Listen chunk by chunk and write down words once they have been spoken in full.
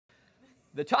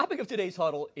The topic of today's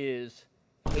huddle is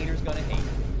haters gonna hate.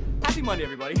 Happy Monday,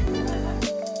 everybody.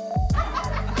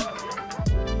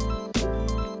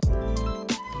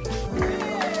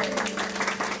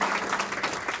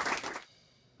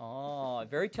 Oh,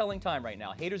 very telling time right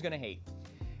now. Haters gonna hate.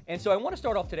 And so I want to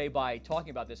start off today by talking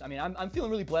about this. I mean, I'm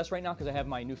feeling really blessed right now because I have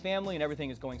my new family and everything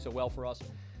is going so well for us.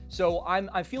 So I'm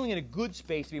feeling in a good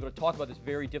space to be able to talk about this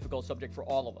very difficult subject for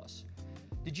all of us.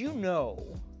 Did you know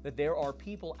that there are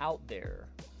people out there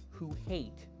who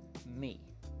hate me?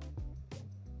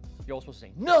 You're all supposed to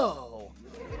say, no!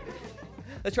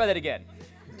 Let's try that again.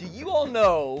 Do you all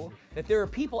know that there are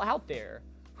people out there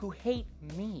who hate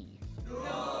me?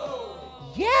 No!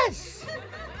 Yes!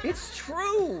 It's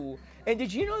true! And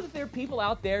did you know that there are people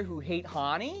out there who hate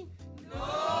Hani?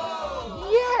 No!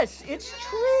 Yes, it's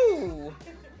true!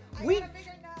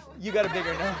 You got a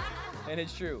bigger no, and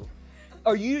it's true.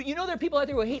 You know there are people out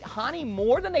there who hate Hani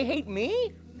more than they hate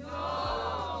me?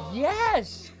 No!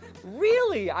 Yes!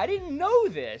 Really? I didn't know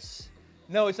this.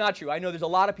 No, it's not true. I know there's a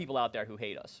lot of people out there who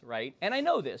hate us, right? And I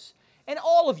know this. And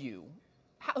all of you,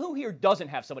 who here doesn't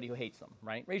have somebody who hates them,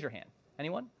 right? Raise your hand.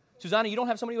 Anyone? Susanna, you don't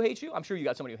have somebody who hates you? I'm sure you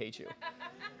got somebody who hates you.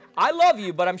 I love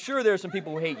you, but I'm sure there are some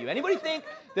people who hate you. Anybody think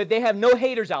that they have no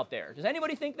haters out there? Does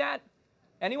anybody think that?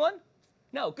 Anyone?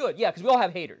 No, good. Yeah, because we all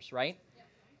have haters, right?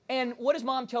 And what does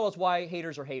mom tell us why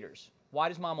haters are haters? Why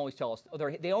does mom always tell us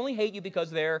they only hate you because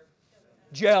they're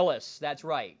jealous? That's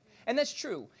right. And that's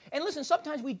true. And listen,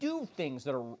 sometimes we do things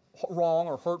that are wrong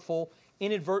or hurtful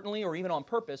inadvertently or even on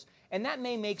purpose, and that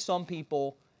may make some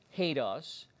people hate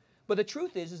us. But the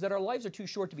truth is that our lives are too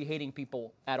short to be hating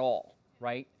people at all,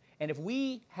 right? And if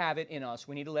we have it in us,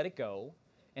 we need to let it go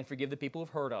and forgive the people who've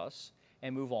hurt us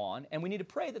and move on. And we need to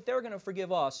pray that they're going to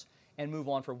forgive us and move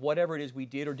on for whatever it is we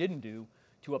did or didn't do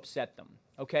to upset them,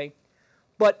 okay?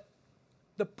 But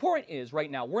the point is,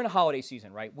 right now, we're in a holiday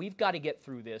season, right? We've got to get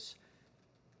through this,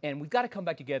 and we've got to come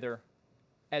back together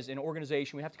as an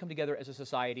organization. We have to come together as a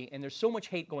society, and there's so much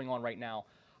hate going on right now.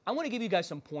 I want to give you guys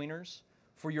some pointers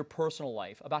for your personal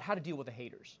life about how to deal with the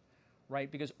haters,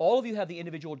 right? Because all of you have the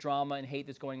individual drama and hate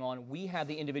that's going on. We have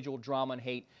the individual drama and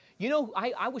hate. You know,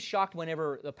 I was shocked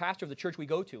whenever the pastor of the church we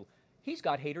go to, he's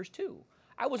got haters too.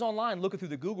 I was online looking through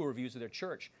the Google reviews of their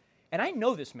church, and I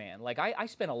know this man. Like, I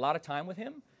spent a lot of time with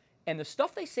him, and the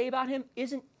stuff they say about him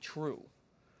isn't true,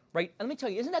 right? And let me tell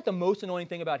you, isn't that the most annoying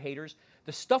thing about haters?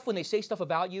 The stuff when they say stuff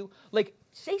about you, like,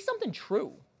 say something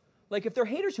true. Like, if they're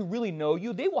haters who really know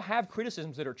you, they will have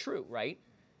criticisms that are true, right?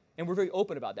 And we're very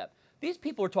open about that. These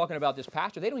people are talking about this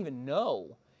pastor, they don't even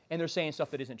know, and they're saying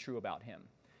stuff that isn't true about him.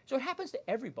 So it happens to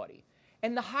everybody.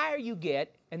 And the higher you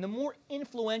get, and the more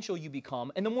influential you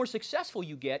become, and the more successful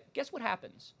you get, guess what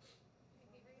happens?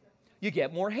 You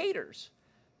get more haters.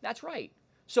 That's right.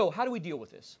 So how do we deal with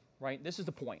this, right? This is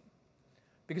the point.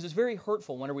 Because it's very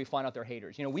hurtful whenever we find out they're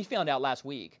haters. You know, we found out last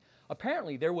week,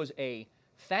 apparently there was a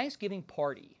Thanksgiving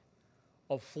party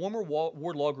of former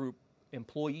Ward Law Group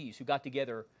employees who got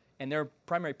together, and their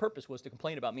primary purpose was to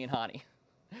complain about me and Hani,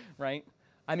 right?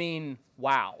 I mean,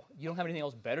 wow. You don't have anything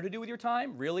else better to do with your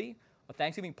time? Really? A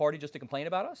Thanksgiving party just to complain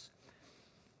about us?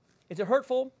 Is it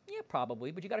hurtful? Yeah,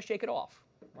 probably, but you got to shake it off,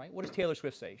 right? What does Taylor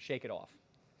Swift say? Shake it off.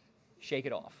 Shake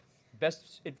it off.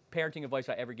 Best parenting advice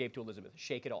I ever gave to Elizabeth.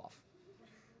 Shake it off,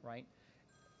 right?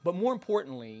 But more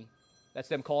importantly, that's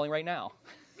them calling right now.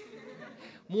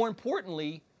 More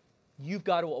importantly, you've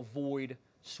got to avoid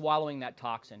swallowing that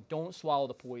toxin. Don't swallow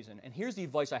the poison. And here's the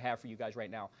advice I have for you guys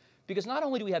right now. Because not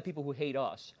only do we have people who hate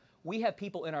us, we have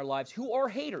people in our lives who are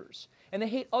haters, and they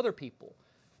hate other people.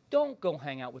 Don't go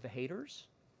hang out with the haters.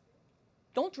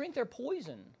 Don't drink their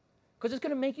poison, because it's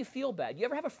going to make you feel bad. You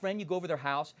ever have a friend, you go over their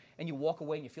house, and you walk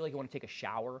away and you feel like you want to take a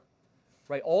shower?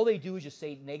 Right? All they do is just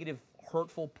say negative,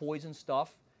 hurtful, poison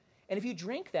stuff. And if you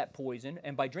drink that poison,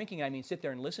 and by drinking I mean sit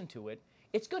there and listen to it,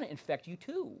 it's going to infect you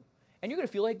too. And you're going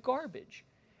to feel like garbage.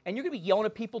 And you're going to be yelling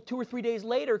at people 2 or 3 days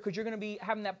later because you're going to be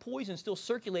having that poison still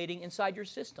circulating inside your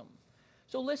system.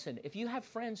 So listen, if you have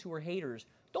friends who are haters,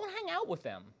 don't hang out with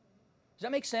them. Does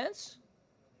that make sense?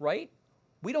 Right?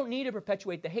 We don't need to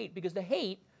perpetuate the hate because the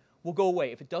hate will go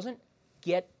away. If it doesn't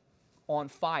get on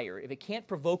fire, if it can't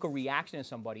provoke a reaction in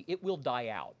somebody, it will die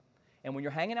out. And when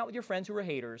you're hanging out with your friends who are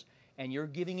haters and you're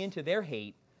giving into their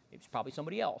hate, it's probably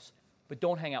somebody else. But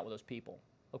don't hang out with those people.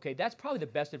 Okay, that's probably the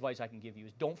best advice I can give you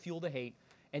is don't fuel the hate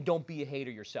and don't be a hater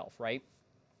yourself, right?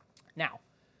 Now,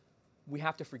 we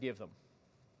have to forgive them,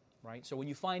 right? So when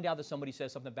you find out that somebody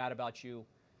says something bad about you,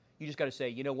 you just got to say,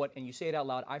 you know what, and you say it out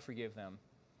loud, I forgive them.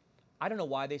 I don't know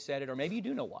why they said it, or maybe you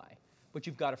do know why, but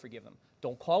you've got to forgive them.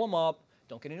 Don't call them up.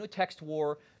 Don't get into a text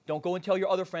war. Don't go and tell your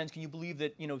other friends, can you believe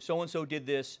that, so-and-so did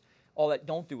this, all that.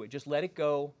 Don't do it. Just let it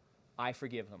go. I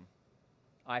forgive them.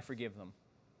 I forgive them.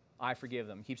 I forgive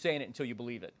them. Keep saying it until you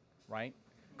believe it, right?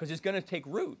 Because it's going to take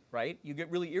root, right? You get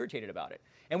really irritated about it.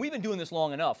 And we've been doing this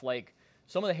long enough. Like,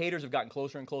 some of the haters have gotten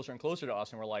closer and closer and closer to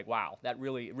us, and we're like, wow, that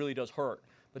really does hurt.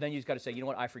 But then you just got to say, you know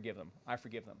what? I forgive them. I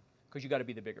forgive them. Because you got to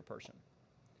be the bigger person,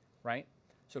 right?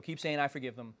 So keep saying, I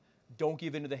forgive them. Don't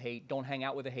give in to the hate. Don't hang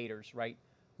out with the haters, right?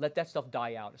 Let that stuff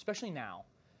die out, especially now.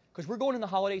 Because we're going in the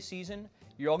holiday season.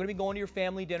 You're all going to be going to your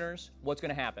family dinners. What's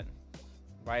going to happen,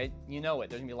 right? You know it.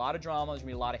 There's going to be a lot of drama. There's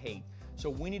going to be a lot of hate. So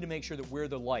we need to make sure that we're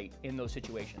the light in those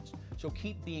situations. So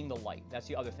keep being the light. That's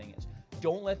the other thing is,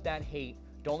 don't let that hate,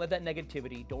 don't let that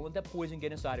negativity, don't let that poison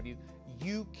get inside of you.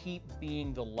 You keep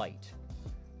being the light,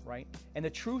 right? And the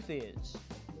truth is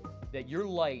that your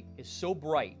light is so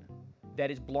bright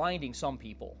that it's blinding some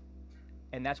people.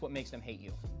 And that's what makes them hate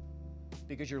you,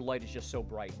 because your light is just so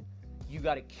bright. You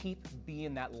got to keep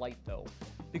being that light, though,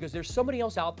 because there's somebody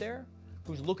else out there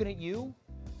who's looking at you,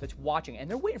 that's watching, and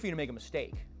they're waiting for you to make a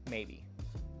mistake, maybe.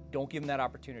 Don't give them that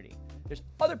opportunity. There's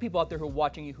other people out there who are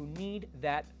watching you who need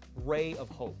that ray of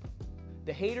hope.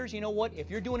 The haters, you know what? If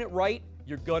you're doing it right,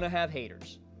 you're going to have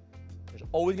haters. There's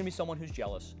always going to be someone who's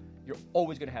jealous. You're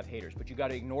always going to have haters, but you got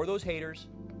to ignore those haters.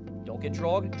 Don't get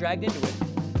dragged into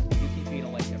it.